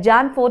 And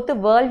John 4th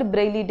world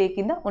Braille day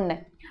కింద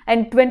ఉన్నాయి.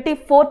 And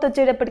 24th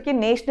వచ్చేటప్పటికి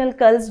national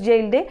girls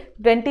child day.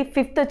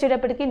 25th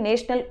వచ్చేటప్పటికి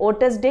national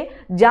voters day.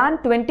 John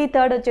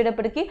 23rd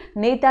వచ్చేటప్పటికి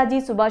నేతాజీ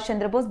సుభాష్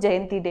చంద్రబోస్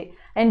జయంతి day.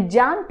 And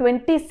John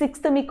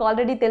 26th మీకు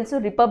already తెలుసు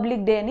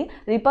republic day అని.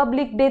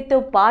 Republic డేతో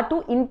పాటు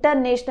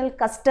international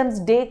customs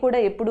day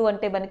కూడా ఎప్పుడు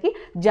అంటే మనకి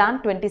జాన్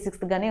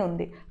 26th గానే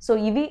ఉంది. సో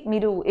ఇవి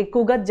మీరు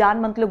ఎక్కువగా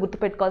జాన్ మంత్లో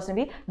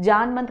గుర్తుపెట్టుకోవాల్సినవి.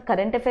 జాన్ మంత్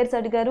కరెంట్ అఫైర్స్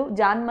అడిగారు,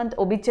 జాన్ మంత్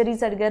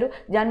ఒబిచరీస్ అడిగారు,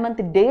 జాన్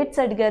మంత్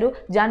డేట్స్ అడిగారు,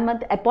 జాన్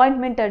మంత్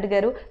అపాయింట్మెంట్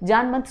అడిగారు,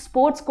 జాన్ మంత్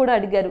స్పోర్ట్స్ కూడా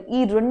అడిగారు. ఈ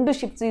 2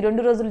 షిఫ్ట్స్, ఈ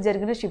 2 రోజులు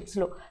జరిగిన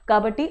షిఫ్ట్స్లో.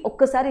 కాబట్టి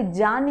ఒక్కసారి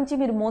జాన్ నుంచి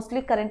మీరు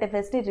మోస్ట్లీ కరెంట్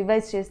అఫైర్స్ని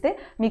రివైజ్ చేస్తే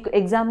మీకు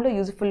ఎగ్జామ్లో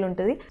యూజ్ఫుల్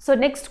ఉంటుంది. So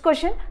next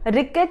question,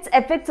 rickets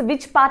effects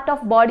which part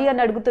of body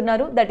అని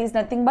అడుగుతున్నారు. That is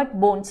nothing but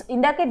bones.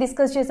 ఇందాకే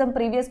డిస్కస్ చేసాం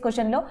ప్రీవియస్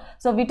క్వశ్చన్లో.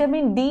 సో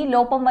విటమిన్ డి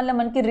లోపం వల్ల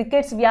మనకి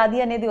రికెట్స్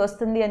వ్యాధి అనేది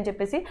వస్తుంది అని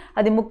చెప్పేసి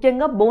అది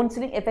ముఖ్యంగా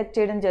బోన్స్ని ఎఫెక్ట్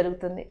చేయడం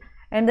జరుగుతుంది.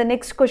 అండ్ ద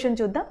నెక్స్ట్ క్వశ్చన్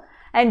చూద్దాం.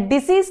 And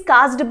disease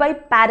caused by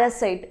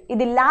parasite,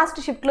 ఇది లాస్ట్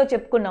షిఫ్ట్లో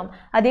చెప్పుకున్నాం.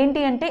 అదేంటి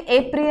అంటే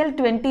ఏప్రిల్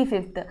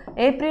 25th.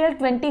 ఏప్రిల్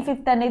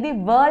 25th అనేది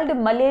వరల్డ్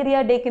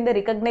మలేరియా డే కింద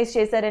రికగ్నైజ్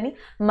చేశారని.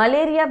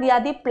 మలేరియా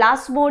వ్యాధి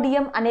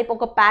ప్లాస్మోడియం అనే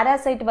ఒక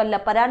పారాసైట్ వల్ల,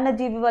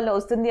 పరాన్నజీవి వల్ల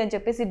వస్తుంది అని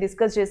చెప్పేసి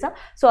డిస్కస్ చేసాం.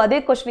 సో అదే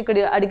క్వశ్చన్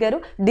ఇక్కడ అడిగారు.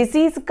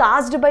 Disease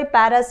caused by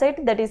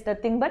parasite, that is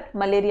nothing but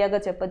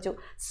మలేరియాగా చెప్పొచ్చు.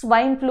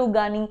 స్వైన్ ఫ్లూ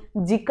కానీ,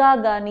 జికా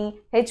కానీ,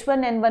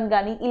 H1N1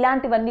 కానీ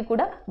ఇలాంటివన్నీ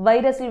కూడా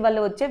వైరస్ల వల్ల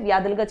వచ్చే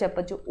వ్యాధులుగా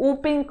చెప్పొచ్చు.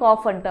 ఊపింగ్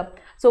కాఫ్ అంటాం.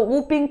 సో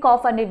ఊపింగ్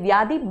కాఫ్ అనే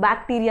వ్యాధి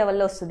బ్యాక్టీరియా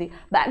వల్ల వస్తుంది.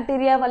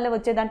 బ్యాక్టీరియా వల్ల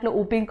వచ్చే దాంట్లో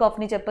ఊపింగ్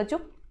కాఫ్ని చెప్పొచ్చు.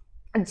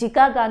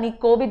 జికా కానీ,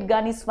 కోవిడ్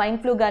కానీ, స్వైన్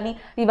ఫ్లూ కానీ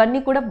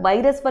ఇవన్నీ కూడా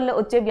వైరస్ వల్ల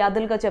వచ్చే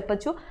వ్యాధులుగా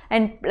చెప్పొచ్చు.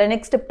 అండ్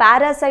నెక్స్ట్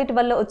పారాసైట్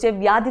వల్ల వచ్చే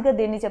వ్యాధిగా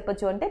దేన్ని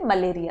చెప్పొచ్చు అంటే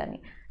మలేరియాని.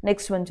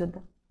 నెక్స్ట్ వన్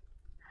చూద్దాం.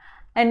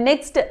 And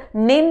next,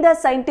 name the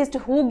scientist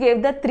who gave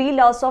the 3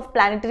 laws of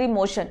planetary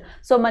motion.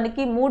 So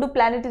మనకి 3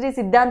 ప్లానెటరీ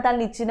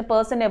సిద్ధాంతాలను ఇచ్చిన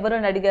పర్సన్ ఎవరు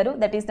అని అడిగారు.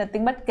 That is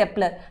nothing but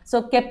Kepler. So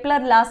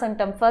Kepler loss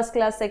అంటాం. ఫస్ట్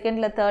లా,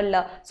 సెకండ్ లా, థర్డ్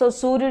లా. సో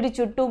సూర్యుడి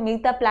చుట్టూ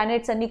మిగతా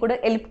ప్లానెట్స్ అన్ని కూడా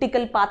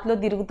ఎలిప్టికల్ పాత్లో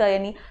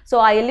తిరుగుతాయని. సో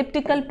ఆ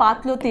ఎలిప్టికల్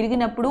పాత్లో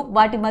తిరిగినప్పుడు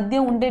వాటి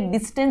మధ్య ఉండే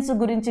డిస్టెన్స్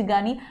గురించి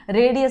కానీ,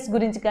 రేడియస్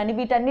గురించి కానీ,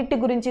 వీటన్నిటి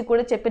గురించి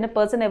కూడా చెప్పిన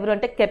పర్సన్ ఎవరు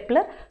అంటే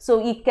కెప్లర్. సో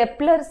ఈ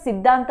కెప్లర్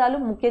సిద్ధాంతాలు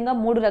ముఖ్యంగా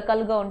 3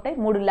 రకాలుగా ఉంటాయి,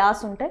 3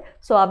 లాస్ ఉంటాయి.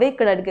 సో అవే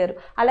ఇక్కడ అడిగారు.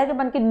 అలాగే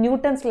మనకి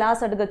న్యూటన్స్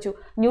లాస్ అడగచ్చు.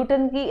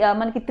 న్యూటన్కి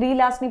మనకి 3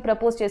 లాస్ని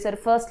ప్రపోజ్ చేశారు,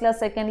 ఫస్ట్ లా,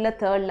 సెకండ్ లా,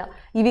 థర్డ్ లా.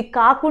 ఇవి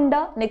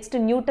కాకుండా next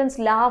Newton's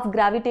law of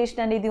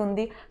gravitation అనేది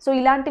ఉంది. సో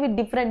ఇలాంటివి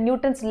different,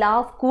 Newton's law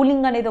of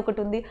cooling అనేది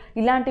ఒకటి ఉంది.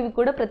 ఇలాంటివి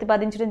కూడా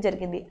ప్రతిపాదించడం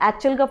జరిగింది.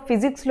 యాక్చువల్గా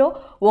ఫిజిక్స్లో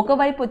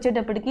ఒకవైపు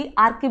వచ్చేటప్పటికి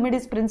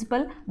Archimedes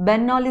principal,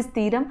 Bernoulli's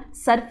theorem,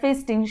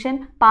 surface tension,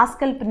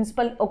 pascal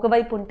principal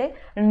ఒకవైపు ఉంటే,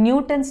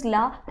 న్యూటన్స్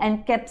లా అండ్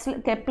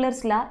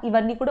కెప్లర్స్ లా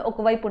ఇవన్నీ కూడా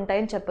ఒకవైపు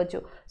ఉంటాయని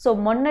చెప్పొచ్చు. సో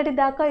మొన్నటి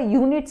దాకా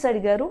యూనిట్స్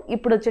అడిగారు,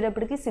 ఇప్పుడు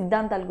వచ్చేటప్పటికి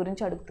సిద్ధాంతాల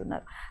గురించి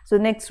అడుగుతున్నారు. సో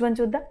నెక్స్ట్ వన్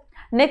చూద్దాం.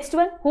 Next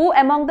one, who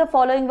among the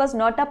following was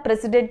not a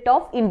president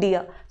of India.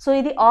 So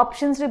ఇది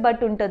ఆప్షన్స్ని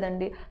బట్టి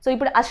ఉంటుందండి. సో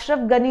ఇప్పుడు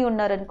అష్రఫ్ గనీ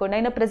ఉన్నారనుకోండి,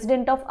 ఆయన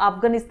ప్రెసిడెంట్ ఆఫ్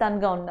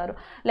ఆఫ్ఘనిస్తాన్గా ఉన్నారు.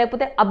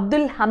 లేకపోతే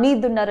అబ్దుల్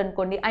హమీద్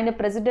ఉన్నారనుకోండి, ఆయన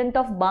ప్రెసిడెంట్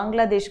ఆఫ్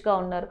బంగ్లాదేశ్గా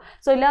ఉన్నారు.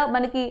 సో ఇలా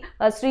మనకి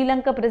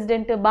Sri Lanka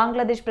president,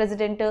 Bangladesh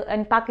president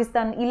and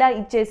Pakistan ఇలా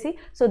ఇచ్చేసి,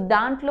 సో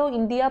దాంట్లో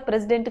ఇండియా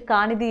ప్రెసిడెంట్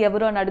కానిది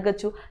ఎవరు అని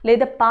అడగచ్చు.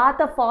 లేదా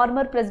పాత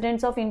ఫార్మర్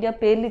ప్రెసిడెంట్స్ ఆఫ్ ఇండియా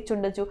పేర్లు ఇచ్చి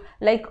ఉండొచ్చు.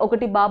 లైక్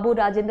ఒకటి బాబు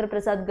రాజేంద్ర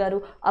ప్రసాద్ గారు,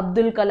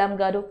 అబ్దుల్ కలాం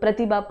గారు,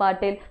 ప్రతిభా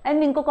పాటిల్. అండ్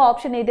ఇంకొక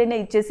ఆప్షన్ ఏదైనా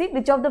ఇచ్చేసి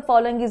which of the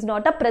following is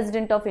not a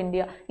president of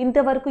India,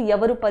 ఇంతవరకు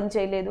ఎవరు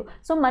పనిచేయలేదు.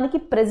 సో మనకి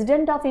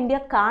ప్రెసిడెంట్ ఆఫ్ ఇండియా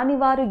కాని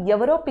వారు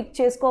ఎవరో పిక్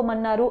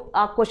చేసుకోమన్నారు,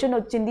 ఆ క్వశ్చన్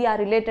వచ్చింది ఆ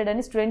రిలేటెడ్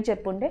అని స్టూడెంట్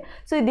చెప్పుంటే.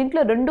 సో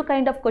దీంట్లో 2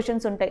 కైండ్ ఆఫ్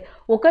క్వశ్చన్స్ ఉంటాయి.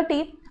 ఒకటి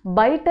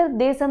బయట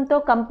దేశంతో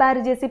కంపేర్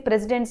చేసి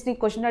ప్రెసిడెంట్స్ని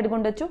క్వశ్చన్ అడిగి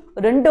ఉండొచ్చు.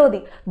 రెండోది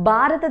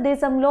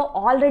భారతదేశంలో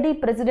ఆల్రెడీ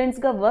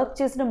ప్రెసిడెంట్స్గా వర్క్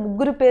చేసిన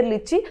 3 పేర్లు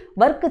ఇచ్చి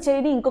వర్క్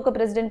చేయని ఇంకొక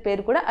ప్రెసిడెంట్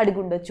పేరు కూడా అడిగి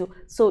ఉండొచ్చు.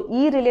 సో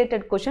ఈ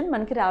రిలేటెడ్ క్వశ్చన్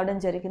మనకి రావడం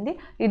జరిగింది.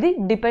 ఇది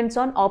డిపెండ్స్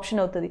ఆన్ ఆప్షన్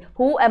అవుతుంది.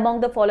 Who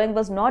among the following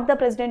was not the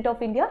president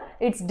of India,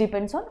 it's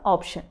depends on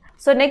option.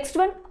 So next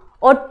one,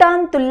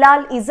 ఒట్టాన్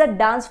తుల్లాల్ is a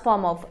dance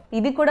form of.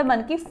 ఇది కూడా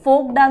మనకి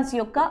ఫోక్ డాన్స్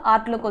యొక్క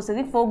ఆర్ట్లోకి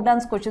వస్తుంది, folk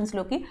dance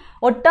క్వశ్చన్స్లోకి.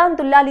 ఒట్టాన్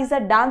తుల్లాల్ is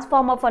a dance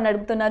form of అని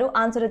అడుగుతున్నారు.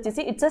 Answer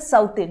వచ్చేసి it's a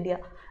south India.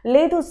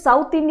 లేదు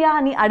south India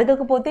అని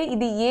అడగకపోతే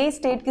ఇది ఏ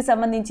స్టేట్కి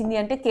సంబంధించింది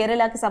అంటే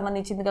కేరళకి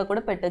సంబంధించిందిగా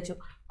కూడా పెట్టచ్చు.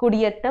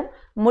 కుడియట్టం,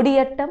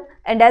 ముడియట్టం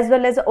అండ్ యాజ్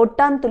వెల్ యాజ్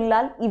ఒట్టాన్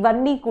తుల్లాల్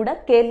ఇవన్నీ కూడా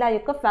కేరళ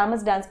యొక్క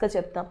ఫేమస్ డాన్స్గా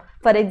చెప్తాం.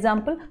 ఫర్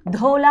ఎగ్జాంపుల్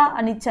ధోలా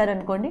అని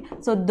ఇచ్చారనుకోండి.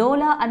 సో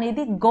ధోలా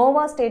అనేది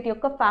గోవా స్టేట్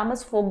యొక్క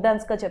ఫేమస్ ఫోక్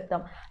డాన్స్గా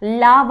చెప్తాం.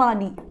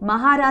 లావాని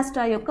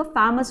మహారాష్ట్ర యొక్క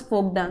ఫేమస్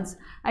ఫోక్ డాన్స్.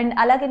 అండ్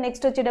అలాగే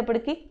నెక్స్ట్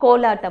వచ్చేటప్పటికి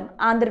కోలాటం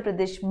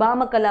ఆంధ్రప్రదేశ్,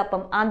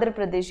 భామకలాపం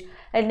ఆంధ్రప్రదేశ్.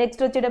 అండ్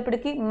నెక్స్ట్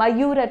వచ్చేటప్పటికి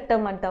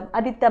మయూరట్టం అంటాం,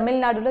 అది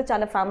తమిళనాడులో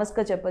చాలా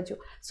ఫేమస్గా చెప్పొచ్చు.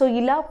 సో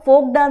ఇలా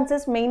ఫోక్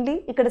డాన్సెస్ మెయిన్లీ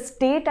ఇక్కడ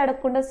స్టేట్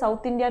అడగకుండా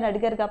సౌత్ ఇండియా అని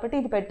అడిగారు కాబట్టి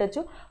ఇది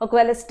పెట్టచ్చు.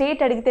 ఒకవేళ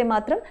స్టేట్ అడిగితే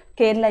మాత్రం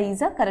Kerala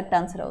is a correct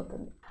answer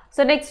అవుతుంది.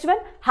 So next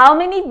one, how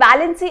many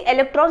valency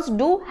electrons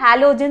do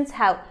halogens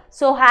have.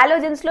 So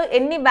హాలోజన్స్లో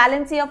ఎన్ని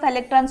వ్యాలెన్సీ ఆఫ్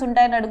ఎలక్ట్రాన్స్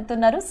ఉంటాయని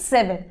అడుగుతున్నారు,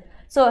 7.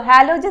 So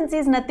halogens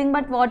is nothing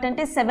but what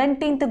అంటే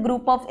 17th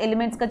గ్రూప్ ఆఫ్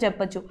ఎలిమెంట్స్గా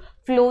చెప్పొచ్చు.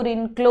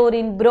 ఫ్లోరిన్,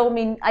 క్లోరిన్,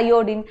 బ్రోమిన్,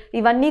 అయోడిన్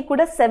ఇవన్నీ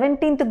కూడా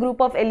 17th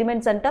group of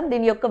elements అంటాం.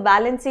 దీని యొక్క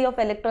వ్యాలెన్సీ ఆఫ్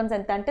ఎలక్ట్రాన్స్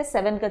ఎంత అంటే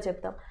 7గా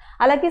చెప్తాం.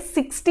 అలాగే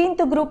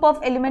 16th గ్రూప్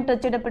ఆఫ్ ఎలిమెంట్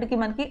వచ్చేటప్పటికి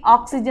మనకి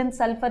ఆక్సిజన్,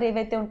 సల్ఫర్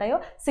ఏవైతే ఉంటాయో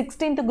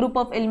 16th గ్రూప్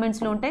ఆఫ్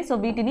ఎలిమెంట్స్లో ఉంటాయి. సో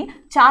వీటిని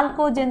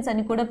చాల్కోజెన్స్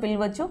అని కూడా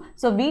పిలవచ్చు.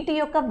 సో వీటి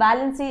యొక్క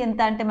వ్యాలెన్సీ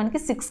ఎంత అంటే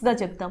మనకి 6గా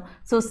చెప్తాం.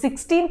 So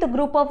 16th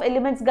group of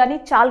elements కానీ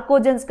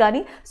చాల్కోజెన్స్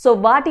కానీ సో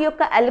వాటి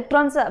యొక్క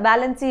ఎలక్ట్రాన్స్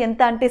వ్యాలెన్సీ ఎంత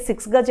అంటే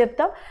 6గా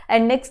చెప్తాం.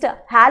 అండ్ నెక్స్ట్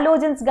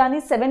హాలోజన్స్ కానీ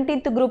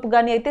 17th గ్రూప్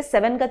కానీ అయితే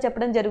 7గా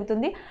చెప్పడం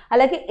జరుగుతుంది.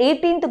 అలాగే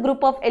 18th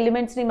గ్రూప్ ఆఫ్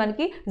ఎలిమెంట్స్ని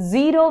మనకి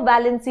 0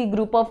 వ్యాలెన్సీ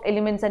గ్రూప్ ఆఫ్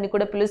ఎలిమెంట్స్ అని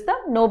కూడా పిలుస్తాం,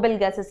 నోబెల్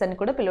గ్యాసెస్ అని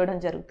కూడా పిలవడం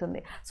జరుగుతుంది.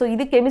 సో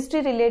ఇది కెమిస్ట్రీ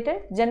రిలేటెడ్.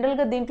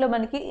 జనరల్గా దీంట్లో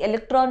మనకి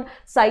ఎలక్ట్రాన్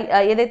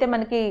ఏదైతే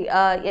మనకి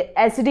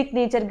యాసిడిక్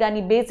నేచర్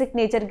కానీ, బేసిక్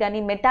నేచర్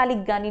కానీ,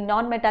 మెటాలిక్ కానీ,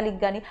 నాన్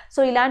మెటాలిక్ కానీ సో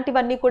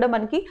ఇలాంటివన్నీ కూడా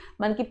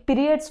మనకి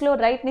పీరియడ్స్లో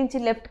రైట్ నుంచి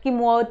లెఫ్ట్కి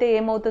మూవ్ అయితే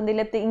ఏమవుతుంది,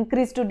 లేకపోతే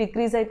ఇంక్రీజ్ టు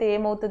డిక్రీజ్ అయితే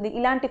ఏమవుతుంది,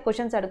 ఇలాంటి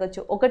క్వశ్చన్స్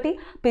అడగచ్చు. ఒకటి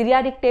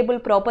పీరియాడిక్ టేబుల్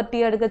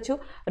ప్రాపర్టీ అడగచ్చు.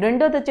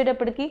 రెండోది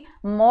వచ్చేటప్పటికి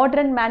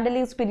మోడర్న్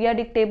మ్యాండలీవ్స్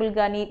పీరియాడిక్ టేబుల్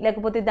కానీ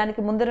లేకపోతే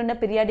దానికి ముందరున్న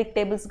పీరియాడిక్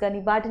టేబుల్స్ కానీ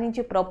వాటి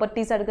నుంచి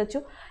ప్రాపర్టీస్ అడగచ్చు.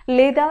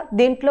 లేదా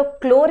దీంట్లో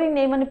క్లోరిన్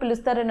ఏమని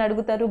పిలుస్తారని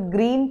అడుగుతారు,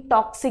 గ్రీన్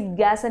టాక్సిక్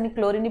గ్యాస్ అని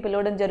క్లోరిన్ని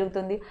పిలవడం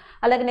జరుగుతుంది.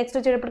 అలాగే నెక్స్ట్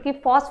వచ్చేటప్పటికి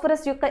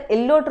ఫాస్ఫరస్ యొక్క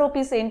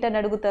ఎల్లోట్రోపీస్ ఏంటని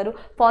అడుగుతారు.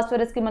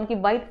 ఫాస్ఫరస్కి మనకి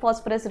వైట్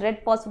ఫాస్ఫరస్, రెడ్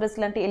ఫాస్ఫరస్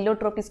లాంటి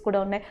ఎల్లోట్రోపీస్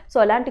కూడా ఉన్నాయి. సో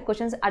అలాంటి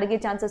క్వశ్చన్స్ అడిగే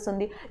ఛాన్సెస్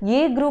ఉంది.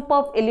 ఏ గ్రూప్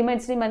ఆఫ్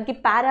ఎలిమెంట్స్ని మనకి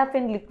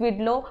పారాఫిన్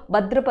లిక్విడ్లో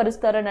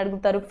భద్రపరుస్తారని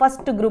అడుగుతారు,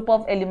 first group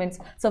of elements.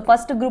 So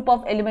first group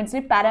of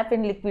ఎలిమెంట్స్ని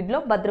paraffin లిక్విడ్లో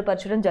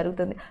భద్రపరచడం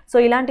జరుగుతుంది. సో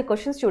ఇలాంటి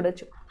క్వశ్చన్స్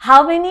చూడొచ్చు. How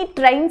many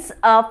trains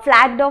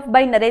flagged of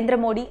by Narendra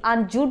Modi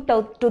on June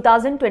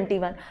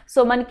 2021. So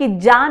మనకి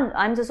జాన్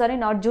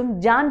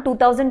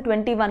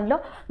 2021లో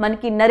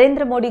మనకి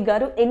నరేంద్ర మోడీ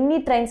గారు ఎన్ని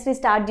ట్రైన్స్ని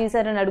స్టార్ట్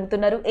చేశారని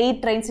అడుగుతున్నారు. 8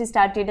 ట్రైన్స్ని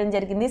స్టార్ట్ చేయడం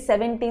జరిగింది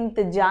 17th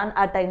జాన్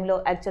ఆ టైంలో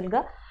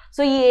యాక్చువల్గా.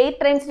 సో ఈ 8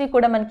 ట్రైన్స్ని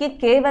కూడా మనకి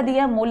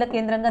కేవదియా మూల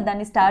కేంద్రంగా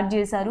దాన్ని స్టార్ట్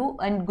చేశారు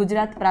అండ్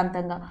గుజరాత్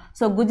ప్రాంతంగా.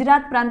 సో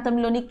గుజరాత్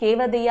ప్రాంతంలోని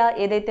కేవదియా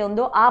ఏదైతే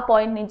ఉందో ఆ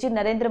పాయింట్ నుంచి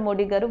నరేంద్ర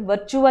మోడీ గారు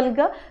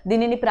వర్చువల్గా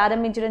దీనిని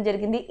ప్రారంభించడం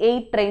జరిగింది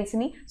 8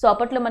 ట్రైన్స్ని. సో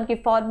అప్పట్లో మనకి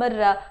ఫార్మర్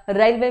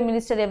రైల్వే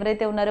మినిస్టర్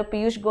ఎవరైతే ఉన్నారో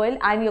పీయూష్ గోయల్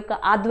ఆయన యొక్క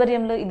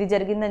ఆధ్వర్యంలో ఇది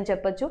జరిగిందని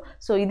చెప్పొచ్చు.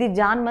 సో ఇది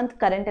జాన్ మంత్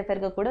కరెంట్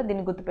అఫైర్గా కూడా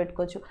దీన్ని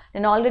గుర్తుపెట్టుకోవచ్చు.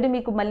 నేను ఆల్రెడీ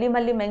మీకు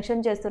మళ్ళీ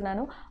మెన్షన్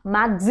చేస్తున్నాను,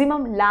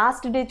 మ్యాక్సిమం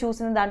లాస్ట్ డే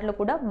చూసిన దాంట్లో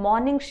కూడా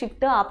మార్నింగ్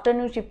షిఫ్ట్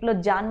ఆఫ్టర్నూన్ షిఫ్ట్లో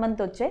జాన్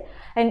మంత్ వచ్చాయి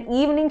అండ్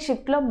ఈవినింగ్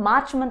షిఫ్ట్లో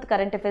మార్చ్ మంత్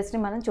కరెంట్ అఫైర్స్ని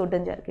మనం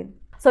చూడడం జరిగింది.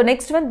 So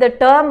next one, the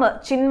term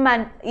చిన్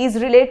man is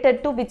related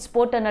to which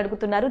sport అని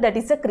అడుగుతున్నారు. That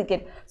is a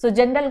cricket. So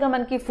జనరల్గా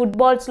మనకి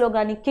ఫుట్బాల్స్లో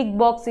కానీ కిక్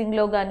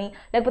బాక్సింగ్లో కానీ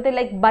లేకపోతే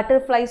like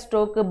butterfly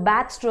stroke,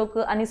 back stroke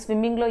అని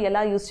స్విమ్మింగ్లో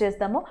ఎలా యూస్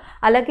చేస్తామో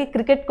అలాగే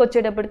క్రికెట్కి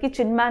వచ్చేటప్పటికి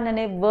చిన్ మ్యాన్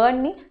అనే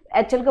వర్డ్ని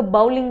యాక్చువల్గా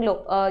బౌలింగ్లో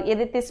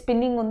ఏదైతే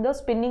స్పిన్నింగ్ ఉందో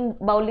స్పిన్నింగ్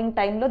బౌలింగ్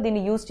టైంలో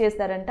దీన్ని యూజ్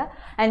చేస్తారంట.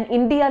 అండ్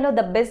ఇండియాలో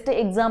ద బెస్ట్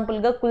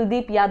ఎగ్జాంపుల్గా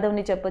కుల్దీప్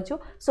యాదవ్ని చెప్పొచ్చు.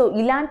 సో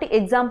ఇలాంటి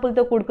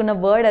ఎగ్జాంపుల్తో కూడుకున్న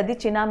వర్డ్ అది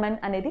చినామెన్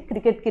అనేది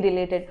క్రికెట్కి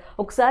రిలేటెడ్.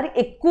 ఒకసారి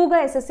ఎక్కువగా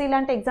ఎస్ఎస్సి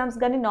లాంటి ఎగ్జామ్స్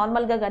కానీ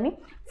నార్మల్గా కానీ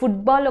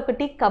ఫుట్బాల్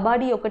ఒకటి,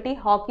 కబడ్డీ ఒకటి,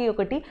 హాకీ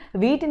ఒకటి,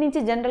 వీటి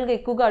నుంచి జనరల్గా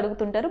ఎక్కువగా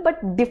అడుగుతుంటారు.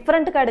 బట్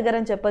డిఫరెంట్గా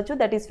అడగారని చెప్పొచ్చు.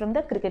 That is from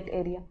the cricket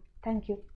area. Thank you.